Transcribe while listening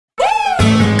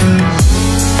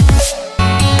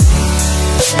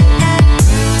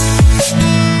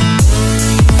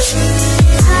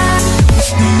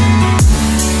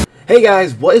Hey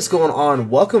guys, what is going on?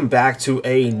 Welcome back to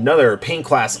another paint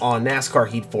class on NASCAR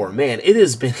Heat 4. Man, it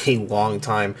has been a long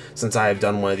time since I have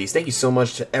done one of these. Thank you so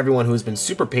much to everyone who has been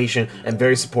super patient and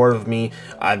very supportive of me.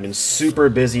 I've been super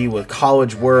busy with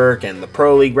college work and the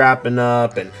Pro League wrapping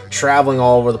up and traveling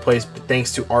all over the place, but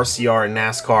thanks to RCR and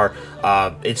NASCAR.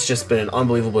 It's just been an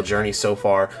unbelievable journey so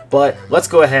far. But let's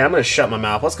go ahead. I'm going to shut my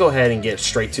mouth. Let's go ahead and get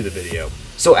straight to the video.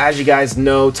 So as you guys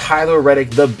know, Tyler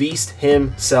Reddick, the beast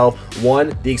himself, won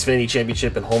the Xfinity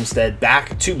Championship in Homestead,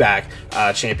 back-to-back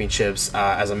championships,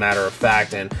 as a matter of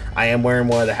fact. And I am wearing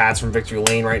one of the hats from Victory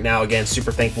Lane right now. Again,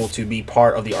 super thankful to be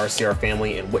part of the RCR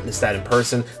family and witness that in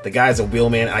person. The guy's a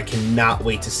wheelman. I cannot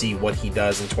wait to see what he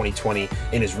does in 2020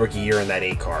 in his rookie year in that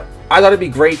 8 car. I thought it'd be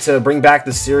great to bring back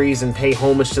the series and pay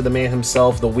homage to the man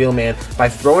himself, the wheelman, by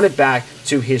throwing it back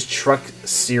to his truck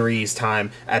series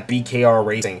time at BKR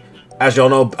Racing. As y'all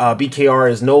know, BKR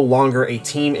is no longer a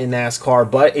team in NASCAR,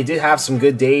 but it did have some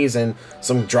good days and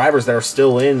some drivers that are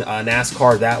still in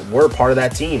NASCAR that were part of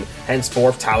that team,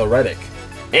 henceforth Tyler Reddick.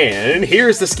 And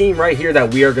here's the scheme right here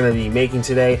that we are going to be making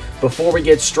today. Before we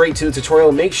get straight to the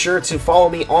tutorial, make sure to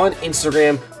follow me on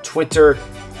Instagram, Twitter,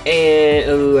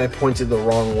 and I pointed the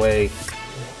wrong way.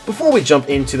 Before we jump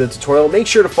into the tutorial, make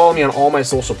sure to follow me on all my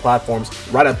social platforms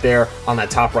right up there on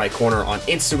that top right corner on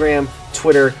Instagram,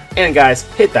 Twitter, and guys,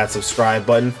 hit that subscribe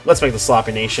button. Let's make the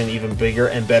Sloppy Nation even bigger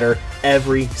and better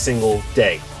every single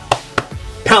day.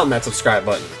 Pound that subscribe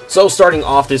button. So starting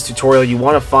off this tutorial, you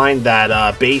want to find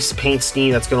that base paint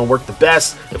scheme that's going to work the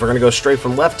best. If we're going to go straight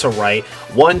from left to right,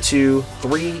 1, 2,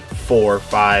 3, 4,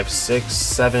 5, 6,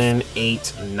 7,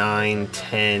 8, 9,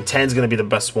 10. 10 is going to be the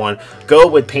best one. Go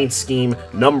with paint scheme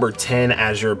number 10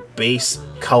 as your base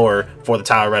color for the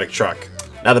Tyler Reddick truck.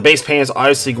 Now the base paint is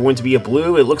obviously going to be a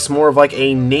blue. It looks more of like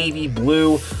a navy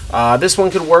blue. This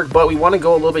one could work, but we want to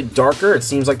go a little bit darker. It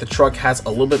seems like the truck has a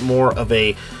little bit more of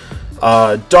a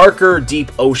darker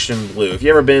deep ocean blue. If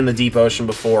you've ever been in the deep ocean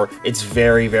before, it's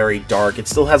very, very dark. It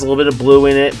still has a little bit of blue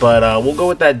in it, but we'll go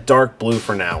with that dark blue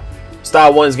for now.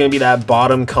 Style 1 is going to be that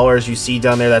bottom color as you see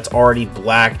down there that's already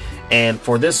black. And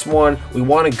for this one, we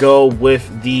want to go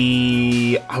with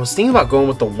the... I was thinking about going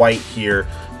with the white here,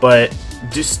 but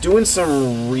just doing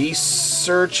some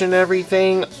research and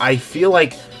everything, I feel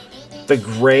like the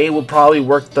gray will probably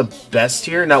work the best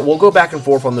here. Now, we'll go back and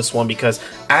forth on this one because,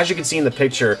 as you can see in the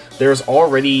picture, there's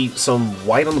already some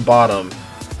white on the bottom,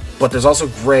 but there's also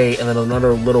gray and then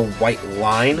another little white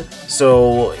line.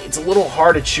 So it's a little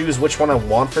hard to choose which one I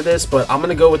want for this, but I'm going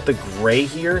to go with the gray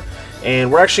here.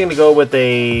 And we're actually going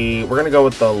to go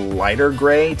with the lighter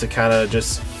gray to kind of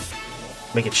just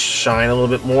make it shine a little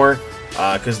bit more.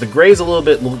 Because the gray's a little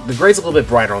bit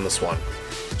brighter on this one.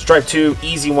 Stripe 2,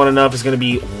 easy one enough, is going to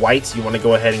be white. You want to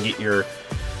go ahead and get your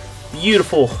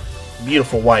beautiful,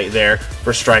 beautiful white there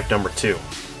for stripe number 2.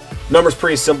 Number's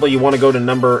pretty simple. You want to go to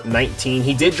number 19.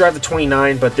 He did drive the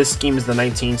 29, but this scheme is the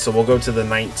 19, so we'll go to the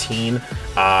 19. We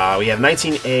have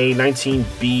 19A,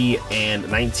 19B, and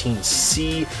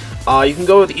 19C. You can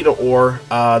go with either or.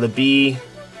 The B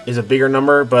is a bigger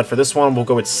number, but for this one, we'll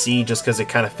go with C just because it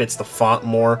kind of fits the font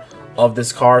more of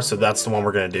this car, so that's the one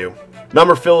we're going to do.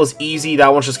 Number fill is easy.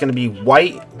 That one's just going to be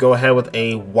white. Go ahead with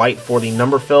a white for the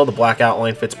number fill. The black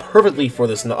outline fits perfectly for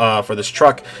this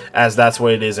truck, as that's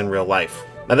what it is in real life.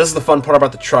 Now this is the fun part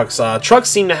about the trucks. Trucks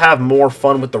seem to have more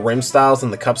fun with the rim styles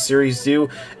than the Cup Series do,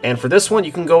 and for this one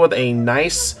you can go with a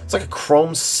nice, it's like a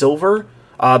chrome silver.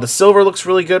 The silver looks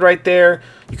really good right there.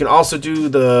 You can also do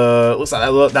the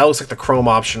that looks like the chrome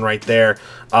option right there.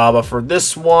 But for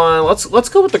this one, let's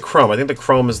go with the chrome. I think the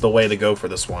chrome is the way to go for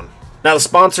this one. Now the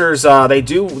sponsors, they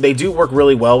do work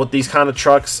really well with these kind of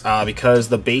trucks because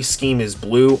the base scheme is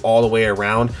blue all the way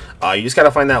around. You just got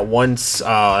to find that one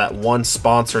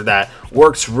sponsor that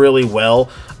works really well.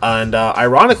 And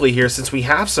ironically here, since we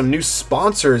have some new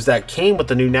sponsors that came with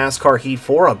the new NASCAR Heat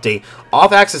 4 update,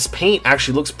 off-axis paint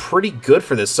actually looks pretty good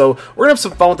for this. So we're gonna have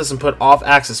some fun with this and put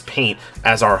off-axis paint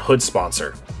as our hood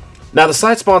sponsor. Now the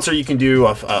side sponsor, you can do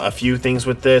a few things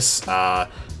with this.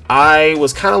 I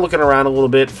was kind of looking around a little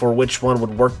bit for which one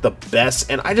would work the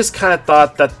best, and I just kind of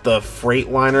thought that the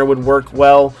Freightliner would work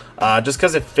well, just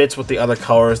because it fits with the other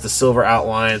colors, the silver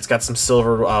outline, it's got some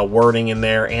silver wording in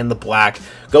there, and the black.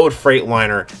 Go with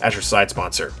Freightliner as your side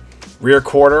sponsor. Rear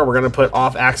quarter, we're going to put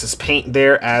off-axis paint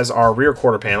there as our rear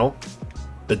quarter panel.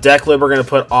 The deck lid, we're going to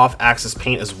put off-axis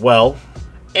paint as well.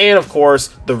 And of course,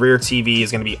 the rear TV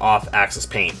is going to be off-axis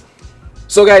paint.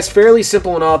 So guys, fairly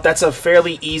simple enough. That's a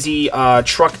fairly easy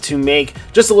truck to make.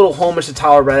 Just a little homage to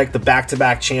Tyler Reddick, the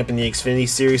back-to-back champ in the Xfinity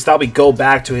Series. Thought we'd go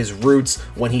back to his roots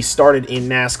when he started in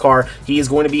NASCAR. He is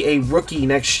going to be a rookie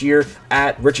next year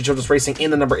at Richard Childress Racing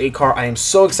in the number 8 car. I am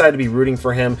so excited to be rooting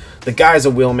for him. The guy's a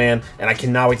wheelman, and I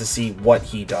cannot wait to see what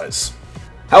he does.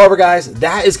 However, guys,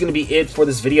 that is going to be it for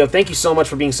this video. Thank you so much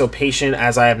for being so patient,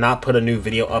 as I have not put a new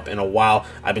video up in a while.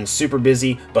 I've been super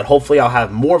busy, but hopefully I'll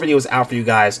have more videos out for you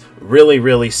guys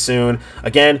really soon.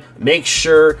 Again, make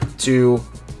sure to...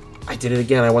 I did it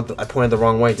again. I pointed the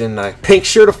wrong way, didn't I? Make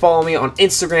sure to follow me on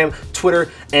Instagram, Twitter,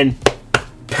 and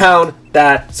pound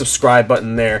that subscribe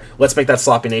button there. Let's make that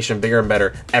Sloppy Nation bigger and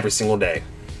better every single day.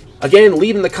 Again,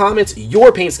 leave in the comments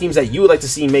your paint schemes that you would like to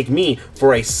see make me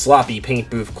for a sloppy paint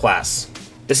booth class.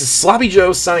 This is Sloppy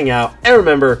Joe signing out, and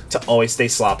remember to always stay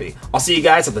sloppy. I'll see you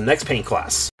guys at the next paint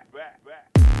class.